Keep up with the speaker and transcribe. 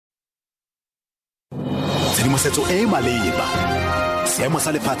tshedimosetso e maleba seemo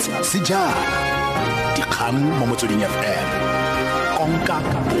sa lefatshe se jang dikgang mo Motsweding FM konka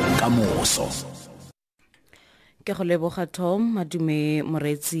bokamoso ke go leboga Tom madume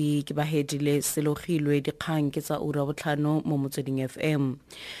moretsi ke bahedile selogilwe dikgang ke tsa ura botlhano mo Motsweding FM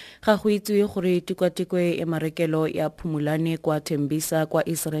ga go itse gore tikwatikwe ya marekelo ya Phumulane kwa Tembisa kwa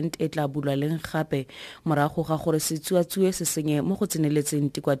Israel e tla bulwa leng gape morago ga gore setsuatsue se senye mo go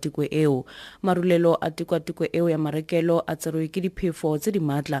tseneletseng tikwatikwe eo marulelo a tikwatikwe eo ya marekelo a tserwe ke diphefo tse di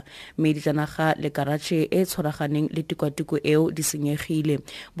matla mme dijanaga le karatšhe e tshwaraganeng le tikwatikwe eo di senyegile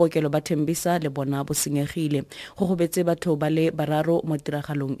bookelo ba Tembisa le bona bo senyegile go gobetse batho ba le bararo mo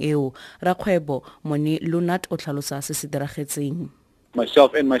tiragalong eo rakgwebo Moni Lunat o tlhalosa se se diragetseng.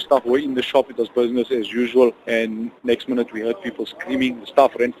 Myself and my staff were in the shop. It was business as usual, and next minute we heard people screaming. The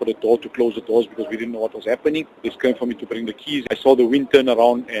staff ran for the door to close the doors because we didn't know what was happening. They came for me to bring the keys. I saw the wind turn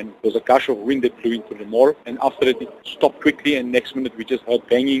around and there was a gush of wind that blew into the mall, and after that it stopped quickly, and next minute we just heard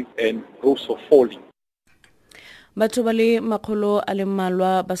banging and roofs were falling. Batho ba le makgolo a le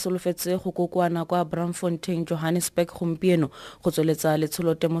mmalwa ba solofetse go kokoana kwa Braamfontein Johannesburg gompieno go tsweletsa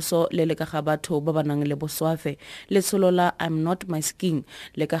letsholo temoso le le ka ga batho ba ba nang le boswafe letsholo la I'm Not My Skin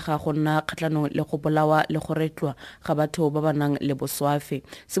le ka ga go nna kgatlhanong le go bolawa le go retlwa ga batho ba ba nang le boswafe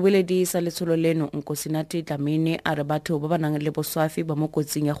sebeledi sa letsholo leno Nkosinati Dlamini a re batho ba ba nang le boswafe ba mo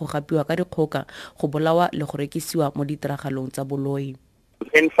kotsing ya go gapiwa ka dikgoka go bolawa le go rekisiwa mo ditiragalong tsa boloi.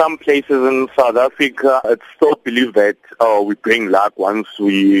 In some places in South Africa, it's still believed that we bring luck once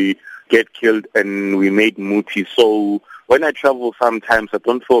we get killed and we made muti. So when I travel sometimes, I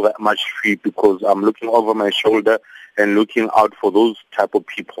don't feel that much free because I'm looking over my shoulder and looking out for those type of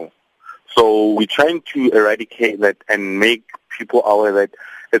people. So we're trying to eradicate that and make people aware that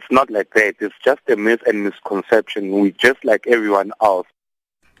it's not like that. It's just a myth and misconception. We're just like everyone else.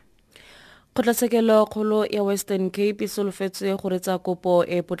 Kgotlatshekelo kgolo ya Western Cape solofetse gore tsa kopo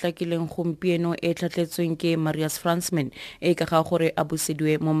e potlakileng gompieno e tlhatlhetsweng ke Marius Fransman e ka ga gore a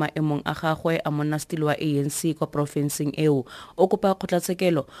busediwe mo maemong a gagwe a monastili wa ANC kwa profenseng eo o kopa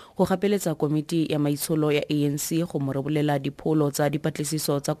kgotlatshekelo go gapeletsa komiti ya maitsholo ya ANC go mo rebolela dipholo tsa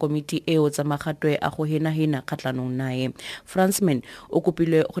dipatlisiso tsa komiti eo tsa magatwe a go henahena kgatlanong nae Fransman o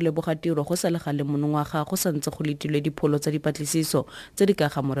kopilwe go leboga tiro go sa le gale monongwaga go santse go letilwe dipholo tsa dipatlisiso tse di ka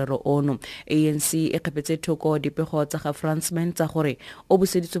ga morero ono ANC e kgapetse thoko dipego tsa ga Fransman tsa gore o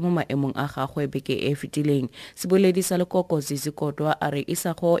buseditswe mo maemong a gagwe beke e fetileng seboledi sa lekoko Zisikotwa a re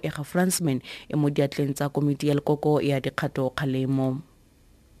isago ya ga Fransman e mo diatleng tsa komiti ya lekoko ya dikgato kgalemo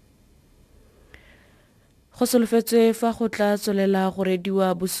go solofetswe fa go tla tswelela go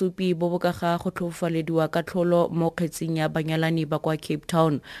rediwa bosupi bo bo ka ga go tlhofalediwa ka tlholo mo kgetseng ya banyalani ba kwa Cape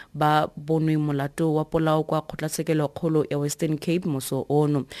Town ba bonwe molato wa polao kwa kgotlatshekelo kgolo ya Western Cape moso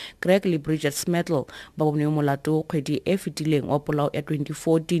ono Greg le Bridget Smettle ba bonwe molato kgwedi e fetileng wa polao ya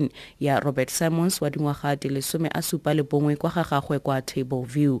 2014 ya Robert Simons wa dingwaga di le 17 kwa ga gagwe kwa Table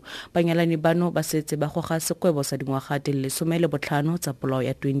View banyalani bano ba setse ba goga sekgwebo sa dingwaga di le 15 tsa polao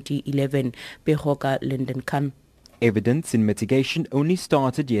ya 2011 pego ka London. Evidence in mitigation only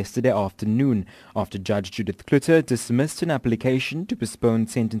started yesterday afternoon after Judge Judith Klutter dismissed an application to postpone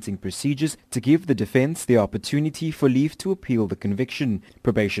sentencing procedures to give the defense the opportunity for leave to appeal the conviction.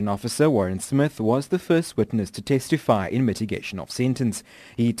 Probation officer Warren Smith was the first witness to testify in mitigation of sentence.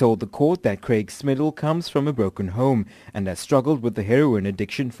 He told the court that Craig Smiddle comes from a broken home and has struggled with the heroin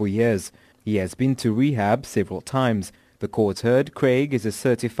addiction for years. He has been to rehab several times. The court heard Craig is a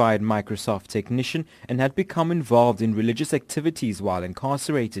certified Microsoft technician and had become involved in religious activities while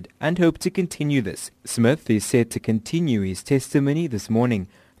incarcerated and hoped to continue this. Smith is set to continue his testimony this morning.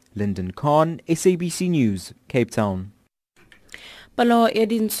 Lyndon Khan, SABC News, Cape Town. Palo ya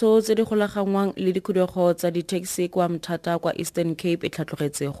dintsho tse di golagangwang le dikhuduego tsa di-taxi kwa Mthata kwa Eastern Cape e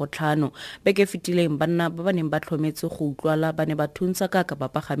tlhatlogetse go tlhano beke fetileng banna ba ba neng ba tlhometse go utlwala ba ne ba thuntsa ka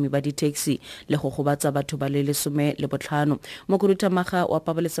bapagami ba di-taxi le go gobatsa batho ba le 15 mokhurutamaga wa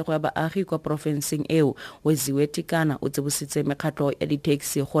pabalesego ya baagi kwa profenseng eo Weziwe Tikana o tsebositse mekgatlo ya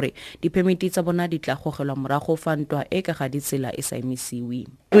di-taxi gore diphemiti tsa bona di tla gogelwa morago fa ntwa e ka ga ditsela e sa emisiwe.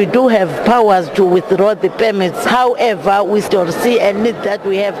 We do have powers to withdraw the permits. However, we still see a need that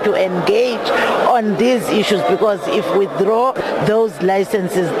we have to engage on these issues because if we withdraw those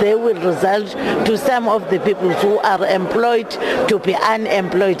licenses, they will result to some of the people who are employed to be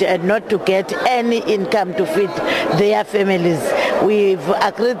unemployed and not to get any income to feed their families. We've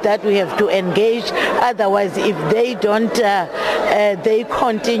agreed that we have to engage. Otherwise, if they don't, they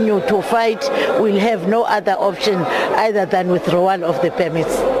continue to fight, we'll have no other option other than withdrawal of the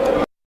permits.